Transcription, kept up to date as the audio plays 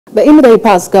The immediate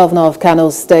past governor of Kano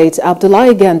State,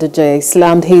 Abdullahi Ganduje,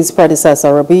 slammed his predecessor,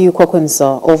 Rabiu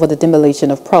Kwankwaso, over the demolition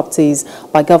of properties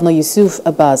by Governor Yusuf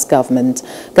Abba's government.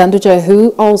 Ganduje,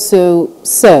 who also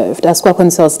served as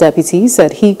Kwankwaso's deputy,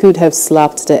 said he could have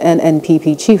slapped the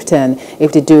NNPP chieftain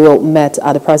if the duo met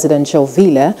at the presidential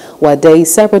villa, where they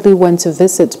separately went to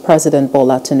visit President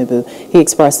Bola Tinubu. He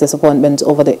expressed disappointment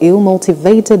over the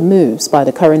ill-motivated moves by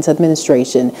the current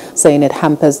administration, saying it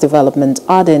hampers development,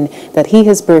 adding that he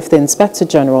has briefed the Inspector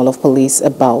General of Police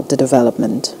about the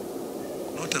development.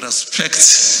 Not respect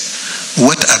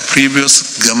what a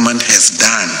previous government has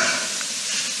done,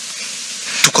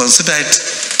 to consider it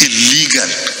illegal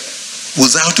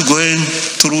without going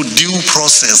through due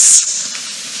process.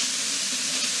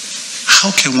 How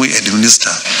can we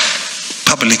administer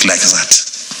public like that?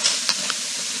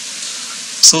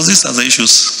 So these are the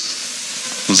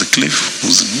issues. With the cliff,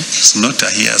 it's not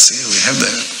a hearsay. We have the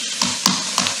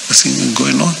thing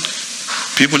going on.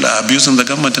 People are abusing the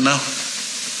government now.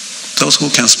 Those who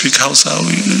can speak Hausa,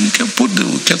 you can put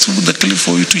the clip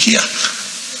for you to hear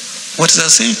what they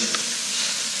are saying.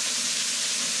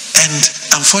 And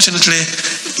unfortunately,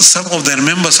 some of their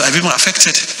members are even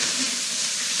affected.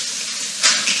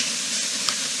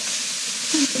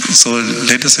 So,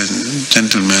 ladies and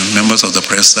gentlemen, members of the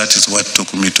press, that is what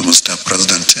took me to Mr.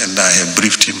 President, and I have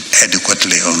briefed him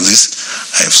adequately on this.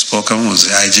 I have spoken with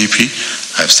the IGP.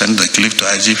 I have sent the clip to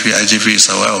IGP. IGP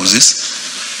is aware of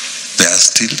this. They are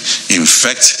still, in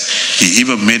fact, he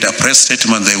even made a press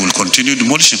statement they will continue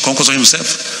demolishing Kwankwaso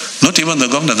himself. Not even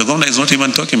the governor. The governor is not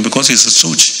even talking because he's a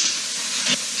stooge.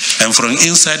 And from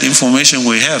inside information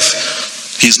we have,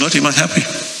 he's not even happy.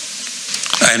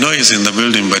 I know he's in the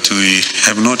building, but we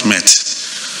have not met.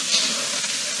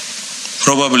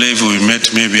 Probably if we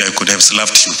met, maybe I could have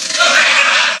slapped him.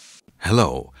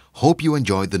 Hello, hope you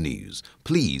enjoyed the news.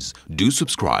 Please do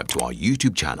subscribe to our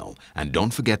YouTube channel and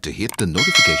don't forget to hit the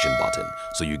notification button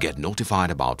so you get notified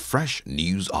about fresh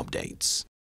news updates.